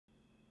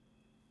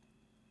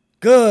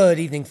Good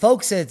evening,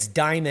 folks. It's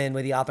Diamond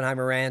with the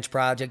Oppenheimer Ranch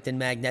Project and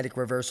Magnetic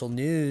Reversal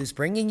News,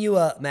 bringing you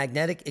a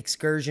magnetic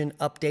excursion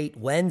update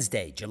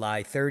Wednesday,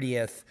 July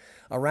 30th,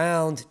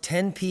 around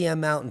 10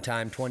 p.m. Mountain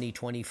Time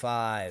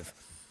 2025.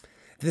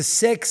 The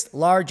sixth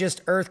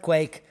largest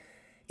earthquake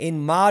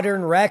in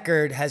modern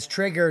record has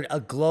triggered a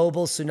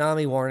global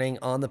tsunami warning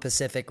on the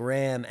Pacific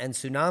Rim, and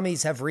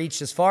tsunamis have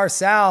reached as far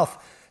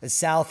south as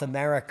South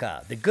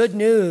America. The good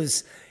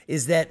news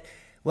is that,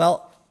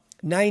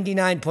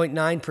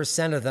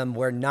 99.9% of them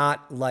were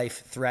not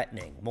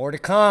life-threatening. More to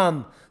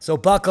come, so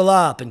buckle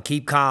up and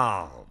keep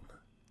calm.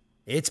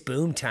 It's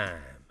boom time.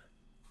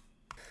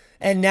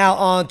 And now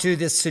on to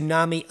the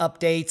tsunami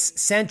updates.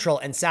 Central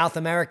and South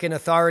American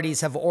authorities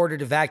have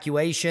ordered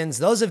evacuations.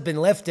 Those have been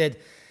lifted.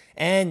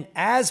 And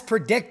as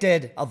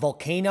predicted, a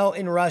volcano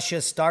in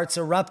Russia starts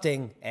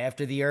erupting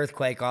after the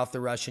earthquake off the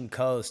Russian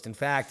coast. In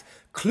fact,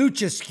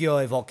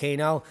 Kluchevskoye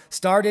volcano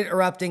started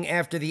erupting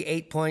after the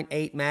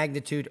 8.8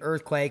 magnitude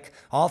earthquake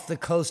off the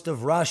coast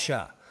of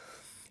Russia,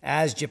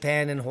 as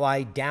Japan and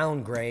Hawaii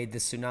downgrade the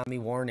tsunami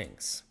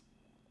warnings.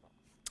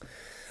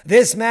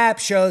 This map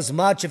shows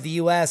much of the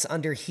U.S.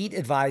 under heat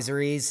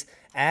advisories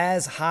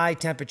as high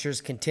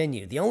temperatures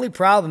continue. The only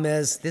problem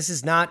is this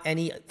is not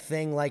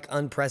anything like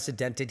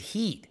unprecedented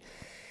heat.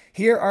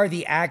 Here are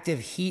the active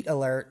heat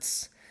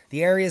alerts.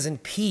 The areas in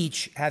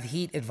peach have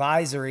heat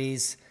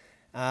advisories,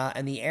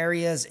 and the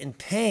areas in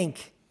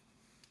pink,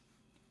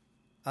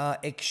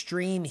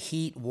 extreme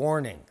heat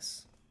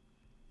warnings.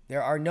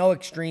 There are no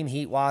extreme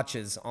heat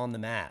watches on the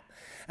map.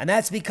 And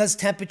that's because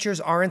temperatures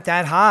aren't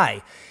that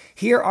high.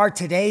 Here are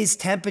today's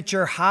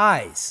temperature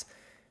highs.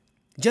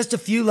 Just a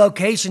few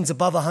locations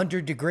above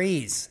 100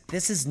 degrees.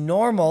 This is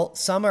normal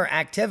summer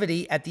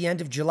activity at the end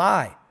of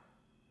July.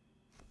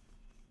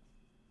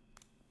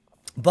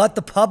 But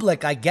the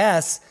public, I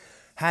guess,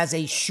 has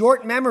a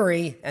short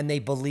memory and they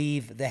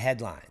believe the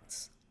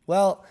headlines.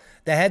 Well,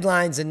 the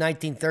headlines in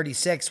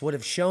 1936 would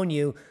have shown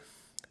you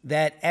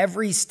that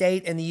every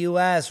state in the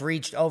U.S.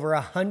 reached over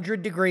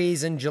 100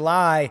 degrees in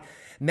July,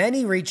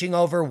 many reaching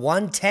over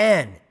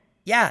 110.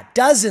 Yeah,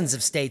 dozens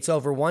of states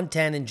over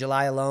 110 in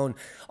July alone.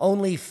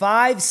 Only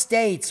 5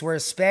 states were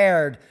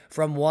spared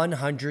from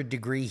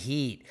 100-degree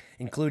heat,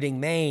 including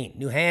Maine,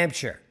 New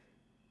Hampshire,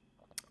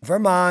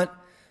 Vermont,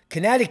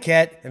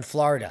 Connecticut, and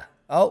Florida.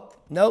 Oh,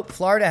 nope,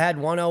 Florida had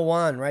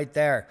 101 right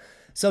there.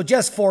 So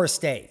just 4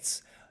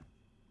 states.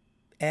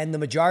 And the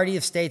majority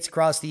of states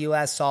across the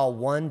U.S. saw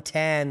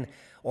 110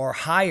 or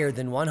higher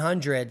than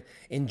 100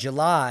 in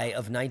July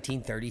of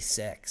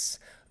 1936.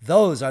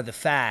 Those are the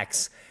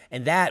facts.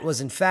 And that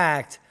was, in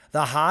fact,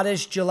 the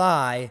hottest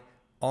July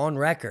on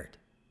record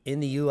in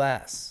the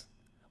U.S.,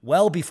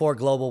 well before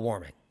global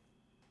warming.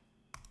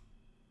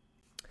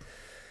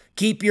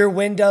 Keep your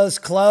windows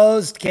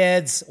closed,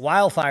 kids.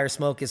 Wildfire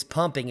smoke is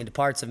pumping into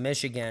parts of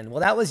Michigan.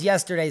 Well, that was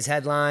yesterday's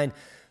headline,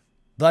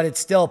 but it's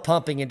still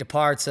pumping into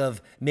parts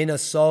of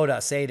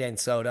Minnesota. Say it ain't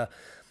soda.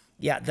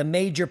 Yeah, the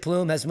major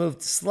plume has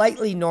moved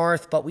slightly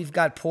north, but we've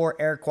got poor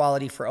air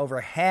quality for over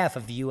half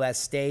of the U.S.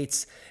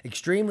 states.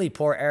 Extremely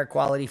poor air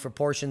quality for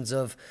portions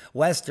of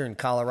western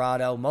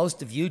Colorado,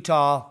 most of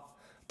Utah,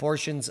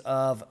 portions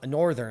of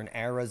northern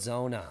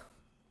Arizona.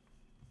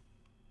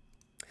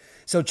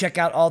 So check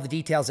out all the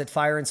details at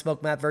Fire and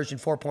Smoke Map version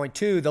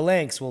 4.2. The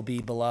links will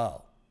be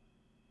below.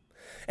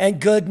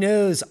 And good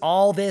news,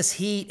 all this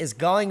heat is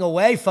going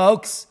away,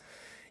 folks.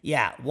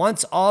 Yeah,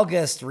 once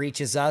August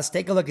reaches us,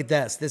 take a look at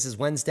this. This is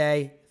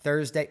Wednesday,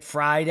 Thursday,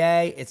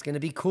 Friday. It's going to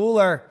be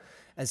cooler.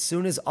 As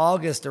soon as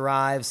August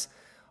arrives,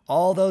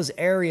 all those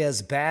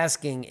areas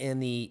basking in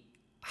the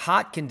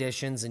hot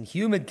conditions and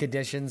humid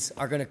conditions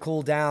are going to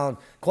cool down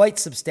quite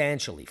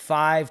substantially,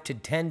 5 to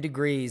 10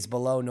 degrees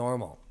below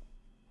normal.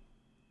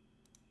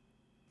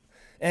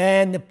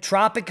 And the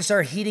tropics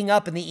are heating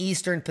up in the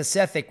eastern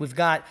Pacific. We've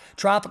got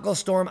Tropical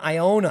Storm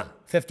Iona,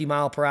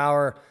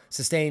 50-mile-per-hour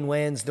sustained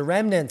winds. The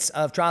remnants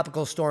of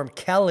Tropical Storm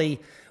Kelly.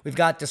 We've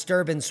got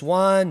Disturbance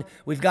 1,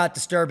 we've got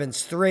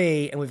Disturbance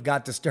 3, and we've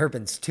got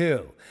Disturbance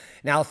 2.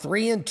 Now,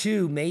 3 and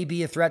 2 may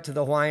be a threat to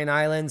the Hawaiian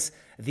Islands.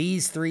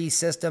 These 3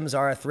 systems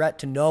are a threat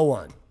to no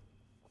one.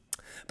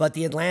 But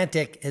the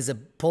Atlantic is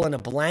pulling a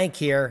blank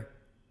here.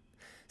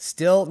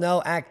 Still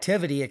no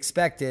activity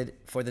expected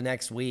for the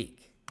next week.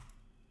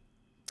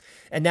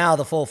 And now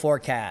the full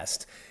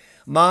forecast.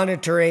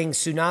 Monitoring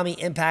tsunami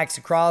impacts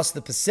across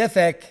the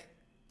Pacific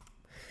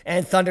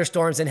and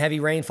thunderstorms and heavy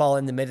rainfall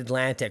in the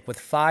mid-Atlantic with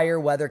fire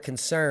weather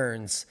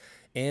concerns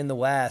in the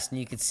west. And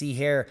you can see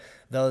here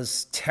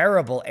those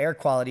terrible air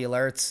quality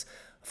alerts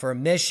for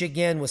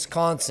Michigan,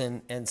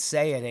 Wisconsin, and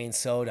say it ain't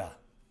soda.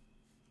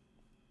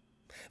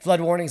 Flood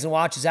warnings and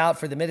watches out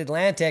for the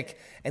mid-Atlantic.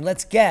 And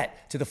let's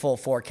get to the full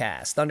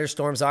forecast.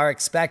 Thunderstorms are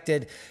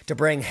expected to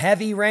bring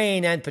heavy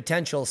rain and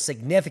potential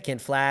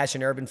significant flash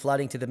and urban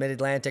flooding to the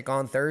mid-Atlantic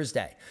on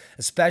Thursday,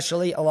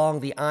 especially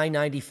along the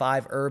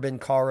I-95 urban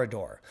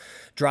corridor.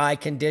 Dry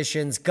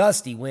conditions,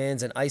 gusty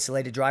winds, and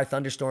isolated dry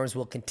thunderstorms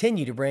will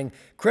continue to bring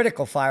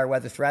critical fire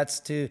weather threats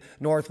to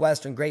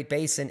northwestern Great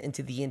Basin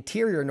into the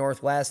interior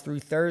northwest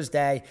through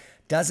Thursday.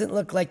 Doesn't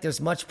look like there's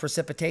much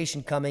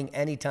precipitation coming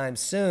anytime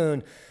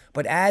soon.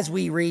 But as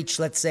we reach,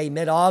 let's say,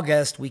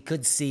 mid-August, we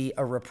could see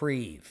a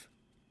reprieve.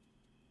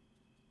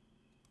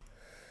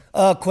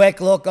 A quick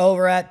look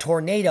over at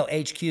Tornado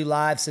HQ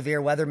Live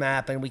severe weather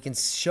map, and we can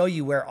show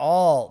you where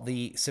all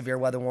the severe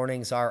weather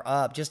warnings are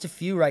up. Just a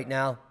few right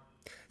now.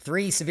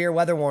 3 severe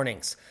weather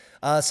warnings.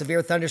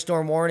 Severe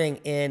thunderstorm warning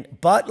in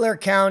Butler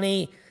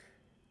County,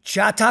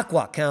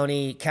 Chautauqua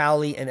County,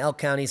 Cowley, and Elk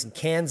counties in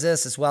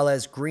Kansas, as well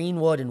as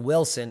Greenwood and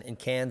Wilson in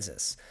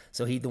Kansas.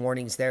 So heed the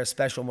warnings there.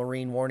 Special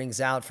marine warnings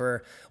out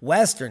for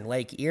western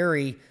Lake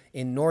Erie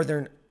in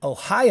northern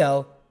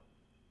Ohio.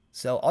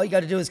 So all you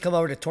got to do is come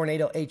over to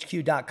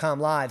tornadohq.com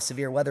live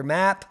severe weather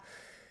map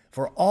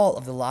for all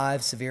of the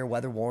live severe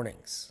weather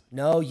warnings.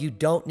 No, you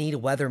don't need a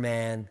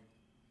weatherman.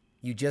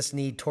 You just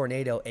need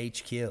Tornado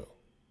HQ.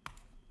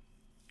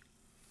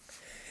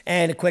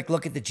 And a quick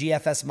look at the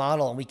GFS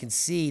model, and we can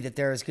see that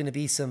there is going to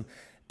be some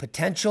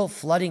potential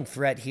flooding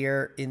threat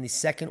here in the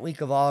second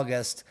week of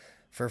August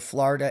for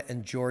Florida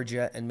and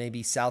Georgia and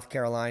maybe South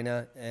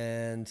Carolina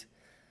and,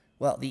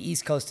 well, the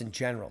East Coast in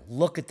general.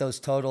 Look at those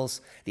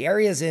totals. The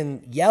areas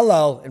in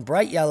yellow and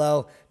bright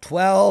yellow,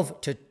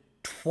 12 to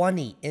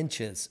 20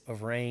 inches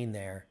of rain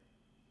there.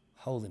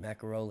 Holy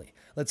macaroni.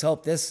 Let's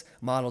hope this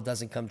model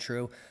doesn't come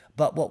true.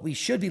 But what we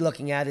should be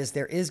looking at is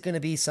there is going to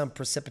be some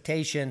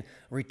precipitation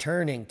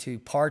returning to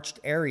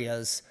parched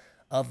areas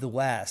of the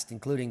West,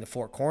 including the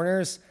Four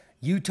Corners,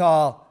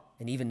 Utah,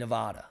 and even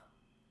Nevada.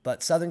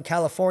 But Southern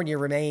California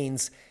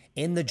remains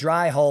in the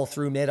dry hole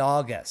through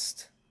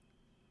mid-August.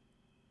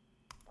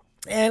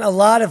 And a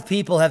lot of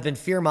people have been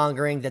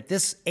fear-mongering that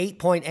this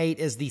 8.8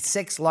 is the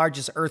 6th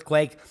largest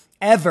earthquake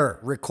ever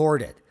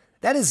recorded.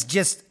 That is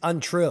just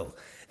untrue.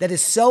 That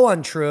is so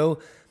untrue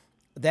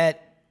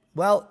that,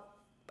 well,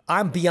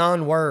 I'm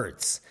beyond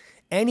words.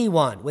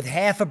 Anyone with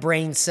half a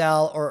brain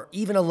cell or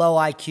even a low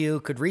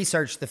IQ could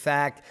research the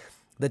fact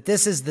that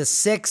this is the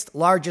 6th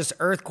largest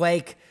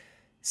earthquake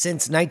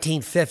since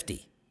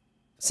 1950,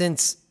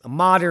 since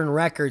modern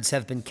records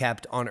have been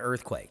kept on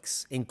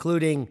earthquakes,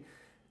 including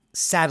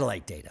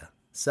satellite data.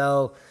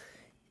 So,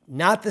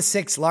 not the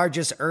 6th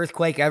largest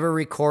earthquake ever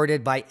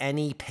recorded by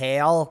any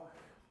pale.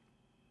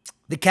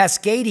 The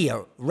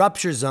Cascadia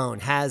rupture zone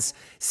has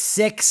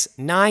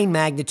 6.9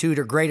 magnitude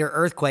or greater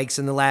earthquakes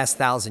in the last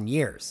 1,000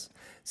 years.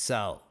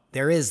 So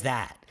there is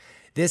that.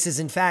 This is,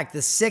 in fact, the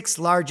 6th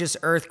largest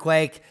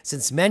earthquake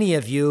since many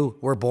of you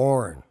were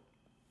born,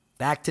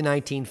 back to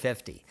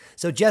 1950.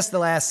 So just the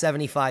last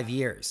 75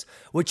 years,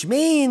 which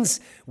means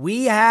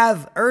we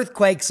have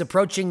earthquakes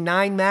approaching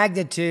 9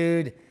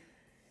 magnitude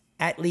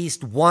at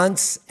least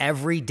once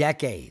every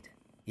decade.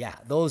 Yeah,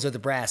 those are the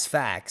brass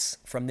facts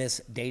from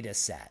this data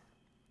set.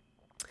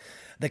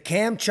 The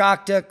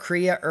Kamchatka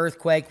Kriya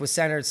earthquake was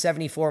centered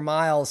 74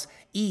 miles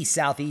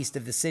east-southeast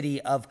of the city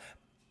of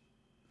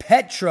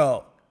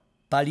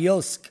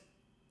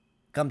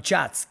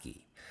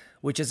Petropavlovsk-Kamchatsky,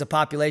 which is a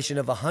population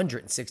of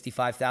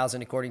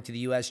 165,000 according to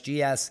the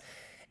USGS,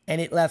 and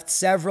it left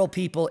several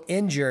people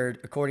injured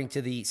according to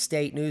the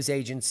state news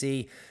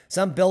agency,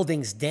 some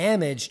buildings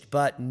damaged,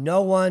 but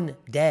no one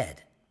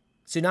dead.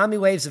 Tsunami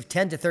waves of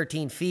 10 to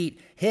 13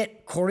 feet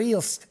hit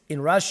Kurilsk in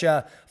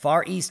Russia,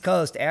 far east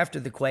coast after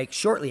the quake,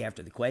 shortly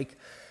after the quake.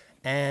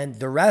 And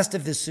the rest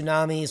of the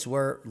tsunamis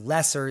were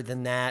lesser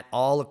than that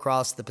all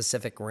across the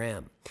Pacific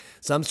Rim.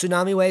 Some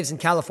tsunami waves in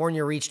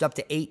California reached up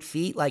to 8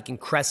 feet, like in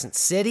Crescent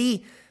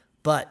City,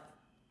 but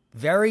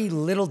very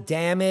little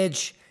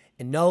damage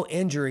and no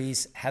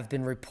injuries have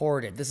been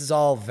reported. This is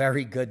all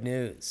very good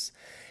news.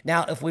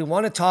 Now, if we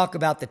want to talk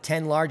about the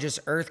 10 largest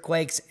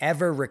earthquakes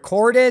ever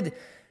recorded,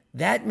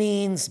 that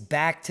means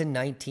back to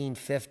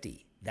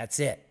 1950. That's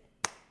it.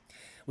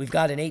 We've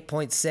got an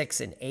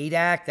 8.6 in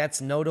Adak. That's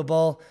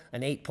notable.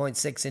 An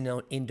 8.6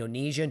 in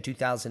Indonesia in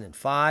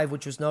 2005,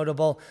 which was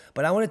notable.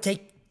 But I want to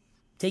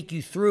take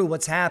you through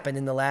what's happened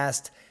in the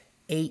last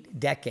 8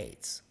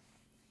 decades.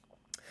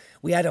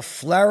 We had a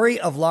flurry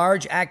of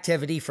large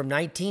activity from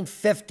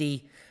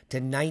 1950 to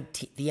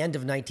the end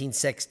of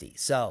 1960.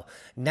 So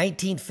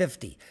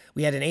 1950,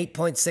 we had an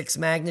 8.6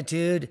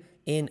 magnitude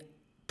in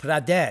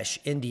Pradesh,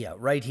 India,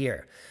 right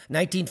here.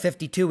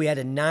 1952, we had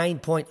a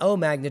 9.0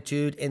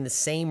 magnitude in the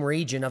same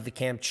region of the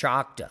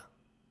Kamchatka.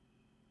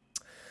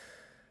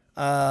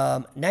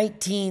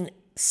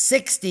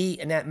 1960,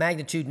 and that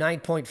magnitude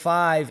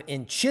 9.5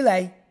 in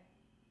Chile.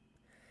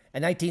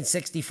 And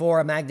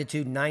 1964, a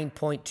magnitude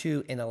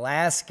 9.2 in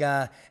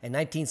Alaska. And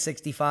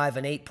 1965,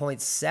 an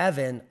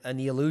 8.7 in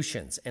the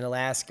Aleutians in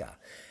Alaska.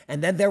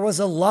 And then there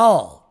was a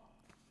lull.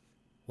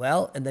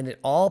 Well, and then it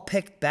all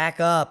picked back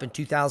up in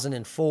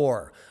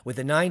 2004 with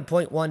a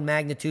 9.1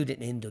 magnitude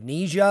in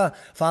Indonesia,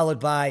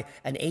 followed by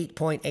an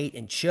 8.8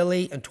 in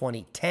Chile in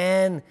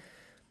 2010.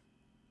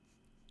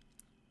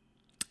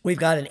 We've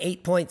got an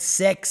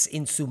 8.6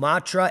 in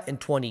Sumatra in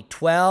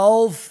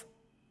 2012,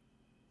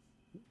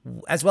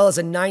 as well as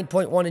a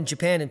 9.1 in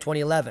Japan in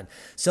 2011.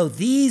 So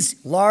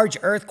these large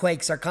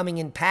earthquakes are coming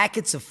in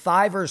packets of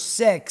 5 or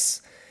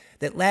 6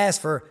 that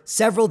last for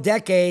several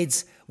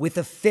decades with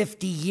a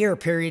 50-year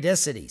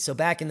periodicity. So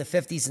back in the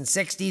 50s and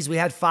 60s, we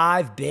had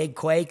 5 big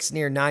quakes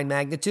near 9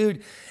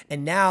 magnitude.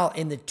 And now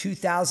in the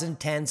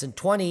 2010s and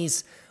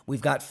 20s, we've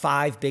got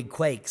 5 big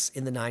quakes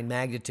in the 9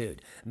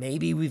 magnitude.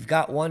 Maybe we've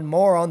got one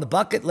more on the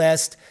bucket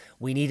list.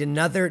 We need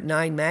another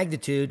 9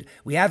 magnitude.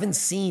 We haven't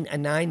seen a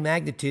 9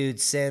 magnitude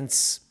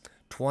since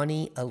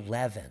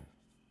 2011.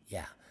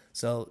 Yeah.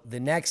 So the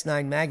next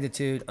 9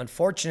 magnitude,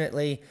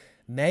 unfortunately,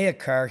 may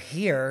occur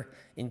here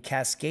in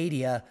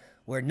Cascadia,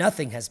 where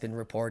nothing has been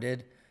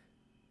reported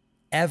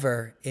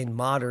ever in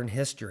modern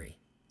history.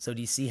 So do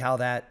you see how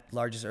that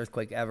largest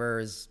earthquake ever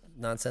is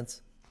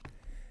nonsense?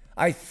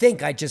 I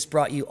think I just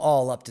brought you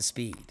all up to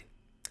speed.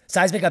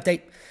 Seismic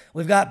update.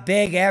 We've got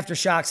big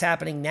aftershocks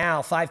happening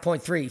now,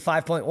 5.3,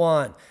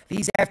 5.1.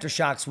 These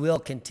aftershocks will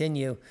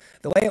continue.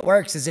 The way it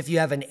works is if you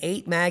have an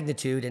 8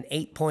 magnitude, an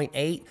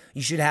 8.8,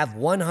 you should have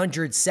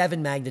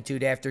 107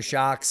 magnitude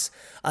aftershocks,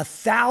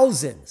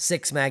 1,000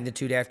 6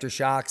 magnitude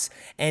aftershocks,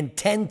 and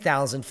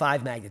 10,000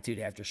 5 magnitude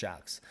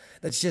aftershocks.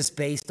 That's just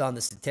based on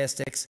the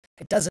statistics.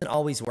 It doesn't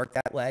always work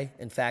that way.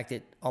 In fact,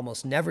 it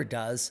almost never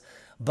does.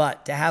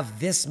 But to have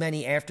this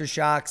many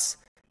aftershocks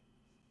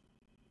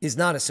is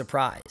not a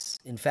surprise.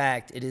 In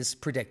fact, it is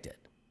predicted.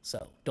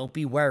 So don't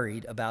be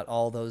worried about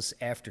all those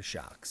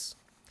aftershocks.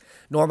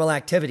 Normal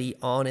activity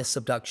on a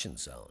subduction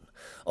zone.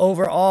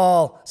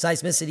 Overall,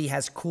 seismicity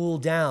has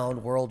cooled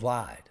down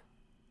worldwide.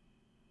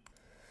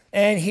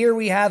 And here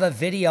we have a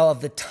video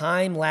of the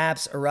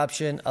time-lapse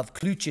eruption of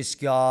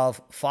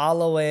Klyuchskoye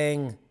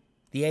following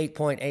the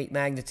 8.8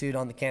 magnitude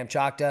on the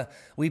Kamchatka.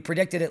 We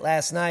predicted it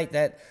last night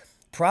that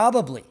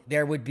probably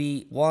there would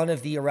be one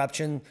of the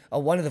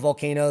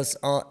volcanoes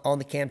on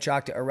the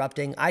Kamchatka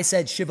erupting. I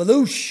said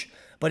Shiveluch,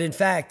 but in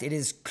fact, it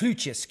is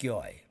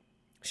Klyuchskoye.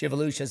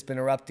 Shiveluch has been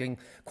erupting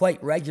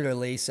quite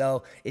regularly,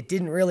 so it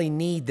didn't really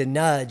need the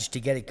nudge to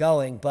get it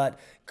going, but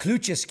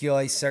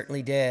Klyuchskoye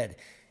certainly did.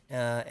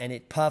 And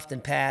it puffed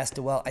and passed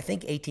to, well, I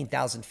think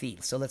 18,000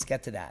 feet. So let's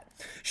get to that.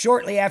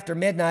 Shortly after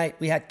midnight,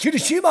 we had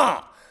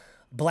Kirishima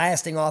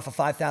blasting off a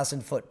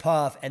 5,000-foot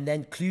puff, and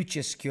then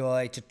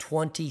Klyuchskoye to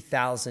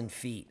 20,000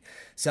 feet.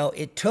 So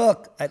it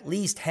took at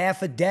least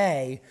half a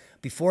day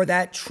before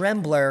that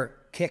trembler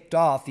kicked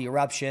off the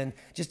eruption,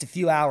 just a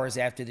few hours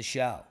after the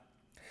show.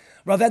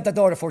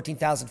 Raventador to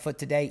 14,000 foot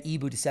today,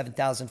 Ibu to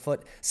 7,000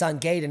 foot,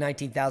 Sangay to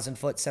 19,000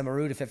 foot,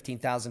 Semeru to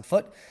 15,000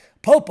 foot,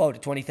 Popo to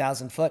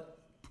 20,000 foot,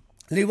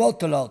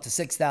 Liwotolo to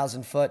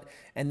 6,000 foot,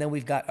 and then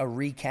we've got a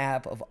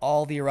recap of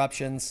all the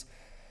eruptions,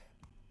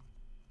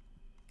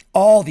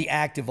 all the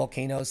active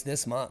volcanoes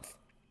this month.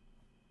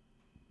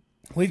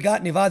 We've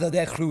got Nevado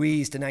de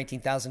Ruiz to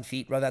 19,000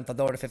 feet,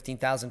 Raventador to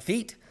 15,000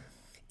 feet,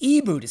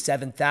 Ibu to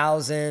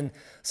 7,000,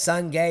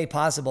 Sangay,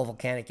 possible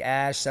volcanic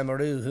ash,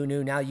 Semeru, who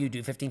knew, now you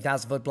do,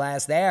 15,000-foot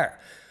blast there.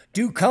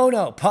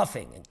 Dukono,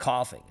 puffing and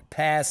coughing and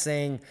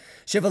passing,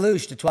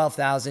 Shiveluch to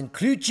 12,000,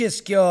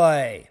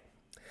 Klyuchskoye,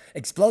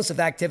 explosive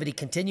activity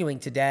continuing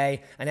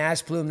today, an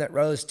ash plume that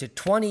rose to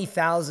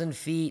 20,000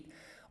 feet,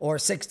 or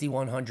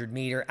 6,100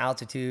 meter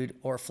altitude,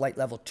 or flight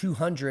level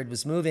 200,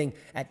 was moving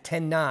at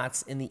 10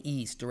 knots in the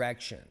east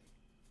direction.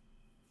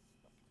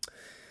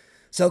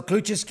 So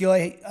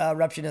Klyuchskoye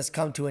eruption has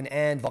come to an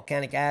end.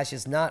 Volcanic ash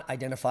is not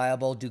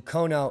identifiable.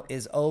 Dukono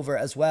is over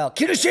as well.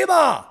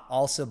 Kirishima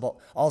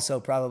also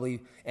probably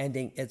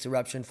ending its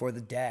eruption for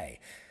the day.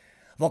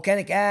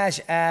 Volcanic ash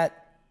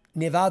at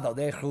Nevado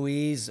de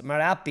Ruiz,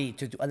 Marapi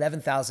to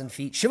 11,000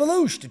 feet.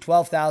 Shiveluch to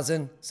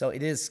 12,000. So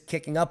it is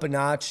kicking up a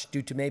notch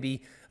due to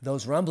maybe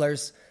those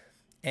rumblers.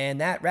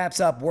 And that wraps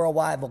up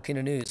worldwide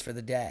volcano news for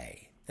the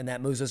day. And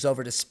that moves us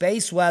over to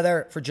space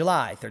weather for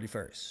July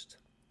 31st.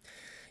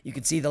 You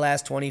can see the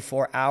last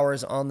 24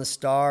 hours on the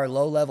star,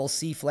 low-level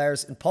sea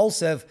flares,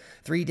 impulsive,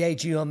 3-day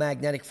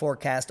geomagnetic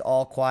forecast,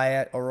 all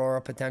quiet.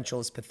 Aurora potential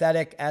is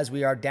pathetic as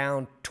we are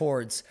down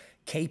towards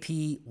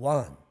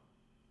KP1.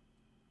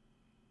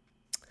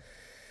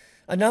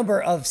 A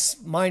number of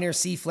minor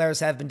sea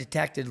flares have been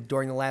detected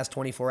during the last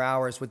 24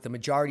 hours, with the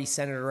majority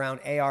centered around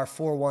AR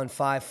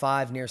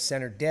 4155 near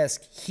center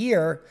disk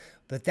here,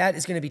 but that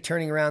is going to be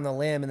turning around the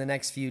limb in the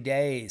next few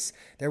days.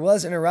 There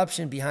was an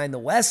eruption behind the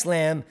west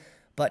limb,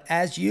 but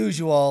as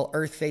usual,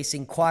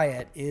 Earth-facing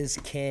quiet is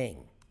king.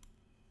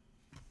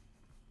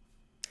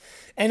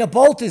 And a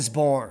bolt is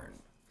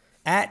born.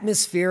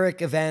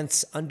 Atmospheric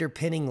events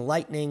underpinning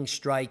lightning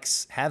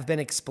strikes have been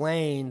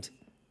explained,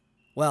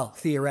 well,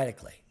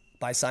 theoretically,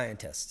 by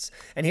scientists.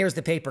 And here's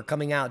the paper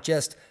coming out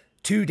just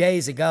 2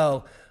 days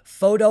ago.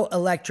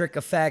 Photoelectric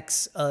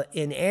effects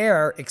in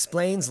air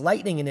explains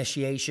lightning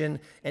initiation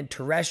and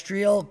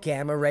terrestrial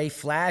gamma ray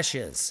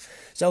flashes.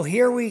 So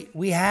here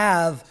we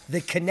have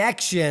the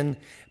connection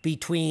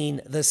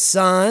between the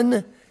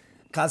sun,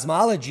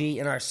 cosmology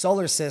in our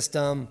solar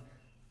system,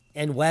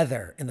 and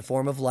weather in the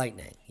form of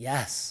lightning.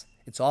 Yes,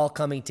 it's all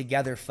coming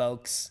together,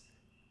 folks.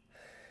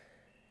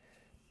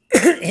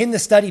 In the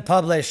study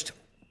published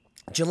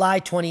July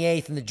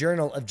 28th in the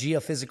Journal of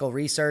Geophysical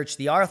Research,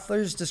 the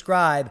authors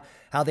describe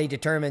how they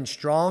determine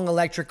strong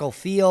electrical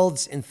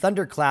fields in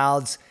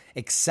thunderclouds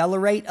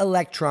accelerate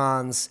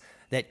electrons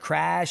that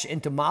crash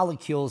into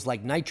molecules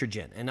like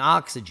nitrogen and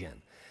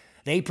oxygen.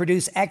 They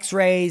produce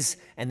X-rays,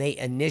 and they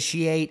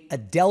initiate a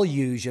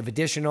deluge of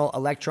additional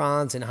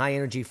electrons and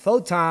high-energy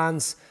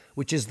photons,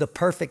 which is the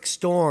perfect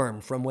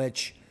storm from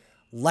which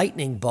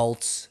lightning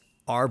bolts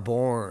are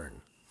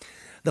born.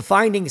 The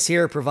findings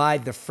here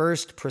provide the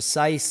first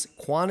precise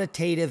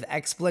quantitative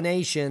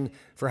explanation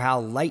for how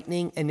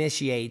lightning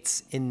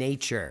initiates in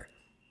nature.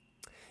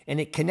 And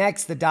it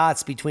connects the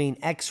dots between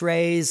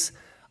X-rays,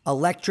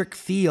 electric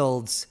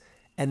fields,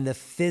 and the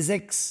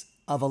physics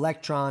of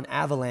electron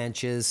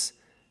avalanches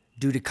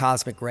due to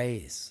cosmic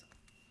rays.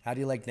 How do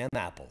you like them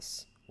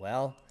apples?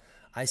 Well,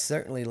 I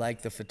certainly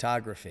like the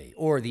photography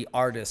or the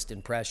artist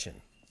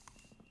impression.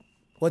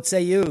 What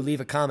say you?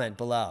 Leave a comment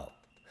below.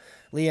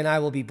 Lee and I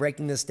will be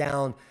breaking this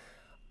down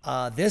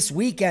this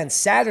weekend,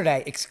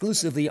 Saturday,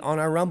 exclusively on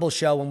our Rumble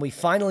show when we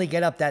finally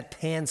get up that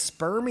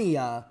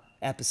panspermia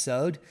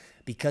episode,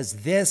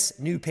 because this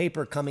new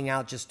paper coming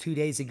out just 2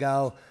 days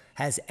ago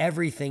has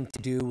everything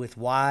to do with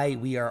why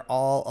we are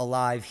all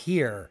alive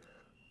here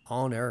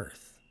on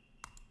Earth.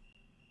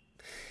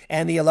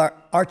 And the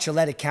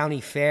Archuleta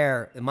County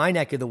Fair in my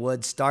neck of the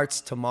woods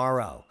starts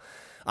tomorrow.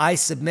 I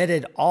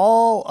submitted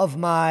all of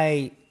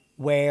my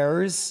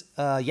wares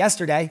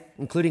yesterday,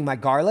 including my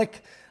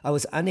garlic. I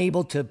was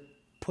unable to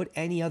put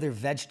any other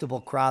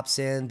vegetable crops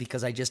in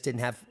because I just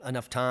didn't have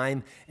enough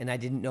time and I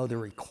didn't know the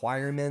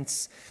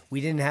requirements.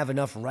 We didn't have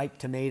enough ripe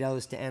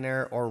tomatoes to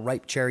enter, or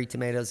ripe cherry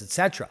tomatoes,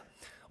 etc.,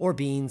 or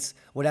beans,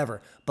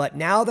 whatever. But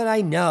now that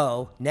I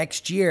know,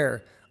 next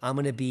year I'm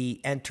going to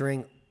be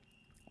entering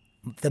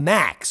the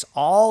max,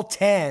 all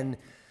 10.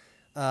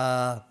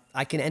 I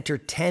can enter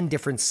 10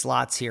 different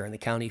slots here in the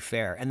county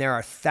fair, and there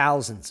are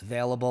thousands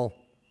available.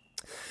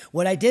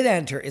 What I did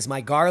enter is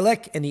my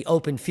garlic in the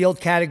open field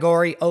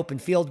category, open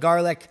field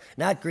garlic,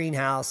 not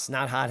greenhouse,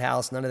 not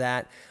hothouse, none of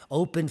that.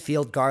 Open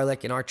field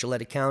garlic in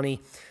Archuleta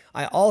County.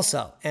 I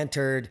also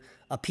entered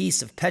a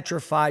piece of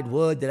petrified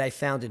wood that I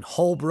found in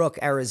Holbrook,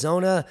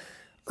 Arizona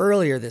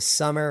earlier this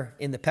summer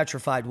in the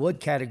petrified wood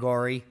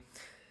category.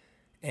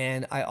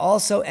 And I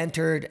also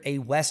entered a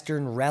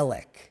Western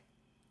relic,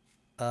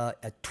 a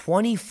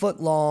 20-foot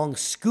long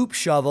scoop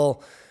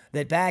shovel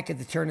that back at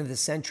the turn of the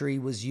century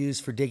was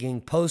used for digging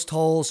post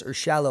holes or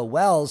shallow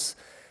wells.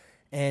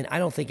 And I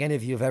don't think any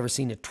of you have ever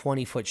seen a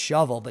 20-foot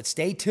shovel, but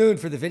stay tuned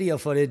for the video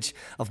footage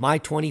of my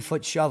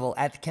 20-foot shovel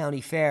at the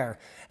county fair.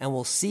 And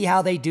we'll see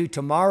how they do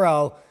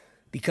tomorrow,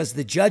 because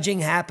the judging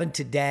happened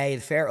today.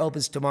 The fair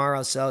opens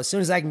tomorrow. So as soon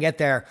as I can get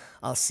there,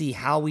 I'll see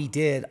how we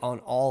did on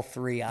all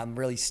three. I'm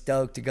really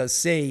stoked to go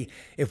see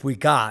if we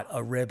got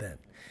a ribbon.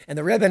 And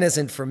the ribbon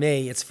isn't for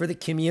me. It's for the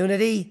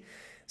community.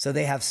 So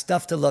they have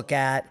stuff to look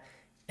at.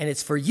 And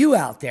it's for you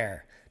out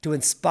there, to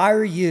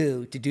inspire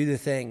you to do the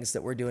things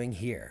that we're doing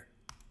here.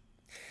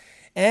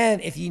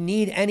 And if you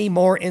need any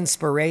more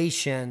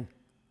inspiration,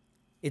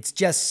 it's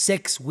just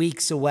 6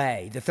 weeks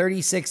away. The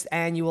 36th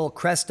annual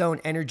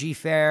Crestone Energy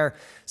Fair,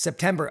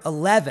 September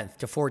 11th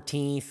to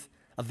 14th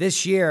of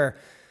this year.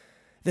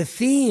 The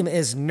theme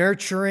is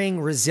Nurturing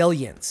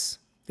Resilience.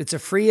 It's a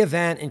free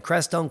event in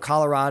Crestone,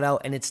 Colorado,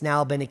 and it's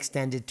now been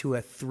extended to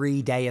a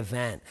 3-day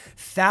event.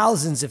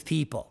 Thousands of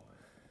people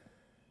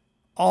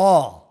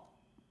all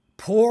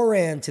pour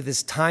into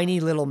this tiny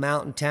little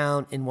mountain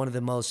town in one of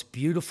the most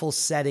beautiful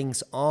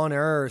settings on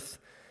Earth.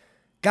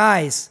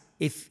 Guys,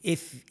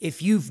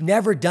 if you've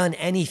never done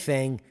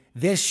anything,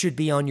 this should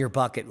be on your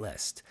bucket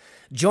list.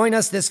 Join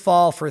us this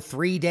fall for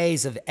 3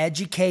 days of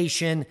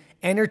education,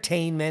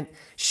 entertainment,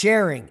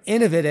 sharing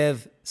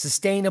innovative,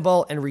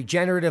 sustainable, and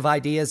regenerative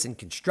ideas in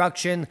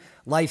construction,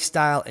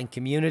 lifestyle, and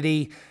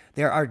community.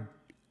 There are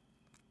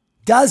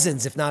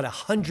dozens, if not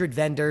 100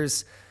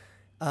 vendors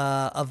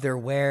of their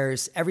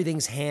wares.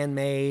 Everything's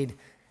handmade.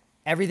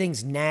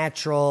 Everything's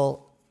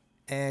natural.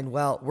 And,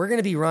 well, we're going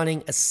to be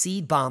running a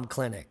seed bomb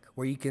clinic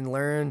where you can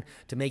learn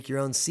to make your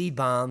own seed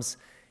bombs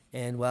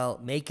and, well,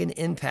 make an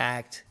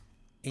impact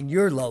in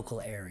your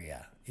local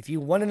area. If you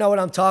want to know what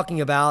I'm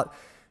talking about,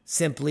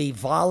 simply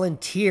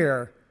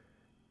volunteer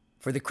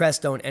for the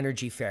Crestone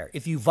Energy Fair.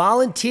 If you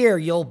volunteer,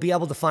 you'll be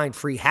able to find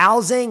free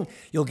housing.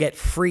 You'll get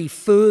free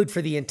food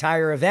for the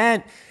entire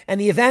event, and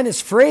the event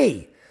is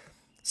free.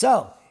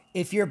 So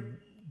if you're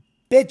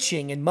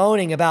bitching and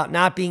moaning about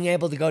not being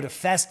able to go to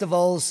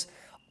festivals,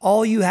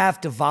 all you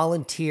have to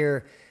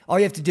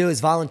do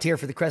is volunteer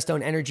for the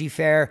Crestone Energy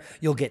Fair.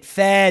 You'll get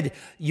fed.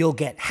 You'll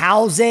get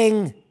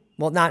housing.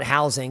 Well, not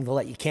housing. They'll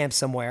let you camp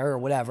somewhere or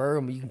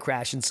whatever. You can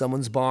crash in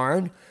someone's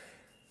barn.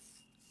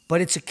 But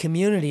it's a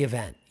community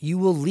event. You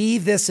will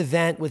leave this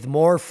event with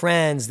more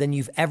friends than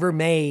you've ever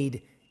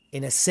made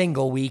in a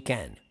single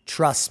weekend.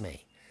 Trust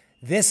me.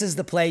 This is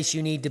the place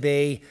you need to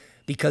be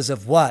because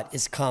of what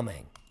is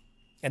coming.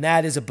 And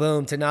that is a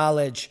boom to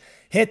knowledge.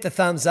 Hit the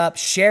thumbs up.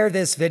 Share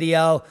this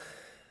video.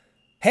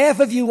 Half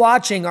of you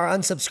watching are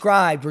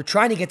unsubscribed. We're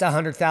trying to get to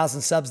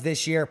 100,000 subs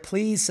this year.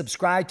 Please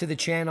subscribe to the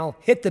channel.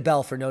 Hit the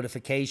bell for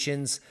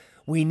notifications.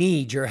 We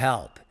need your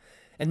help.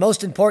 And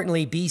most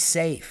importantly, be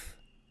safe.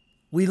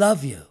 We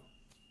love you.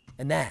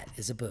 And that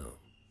is a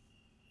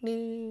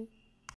boom.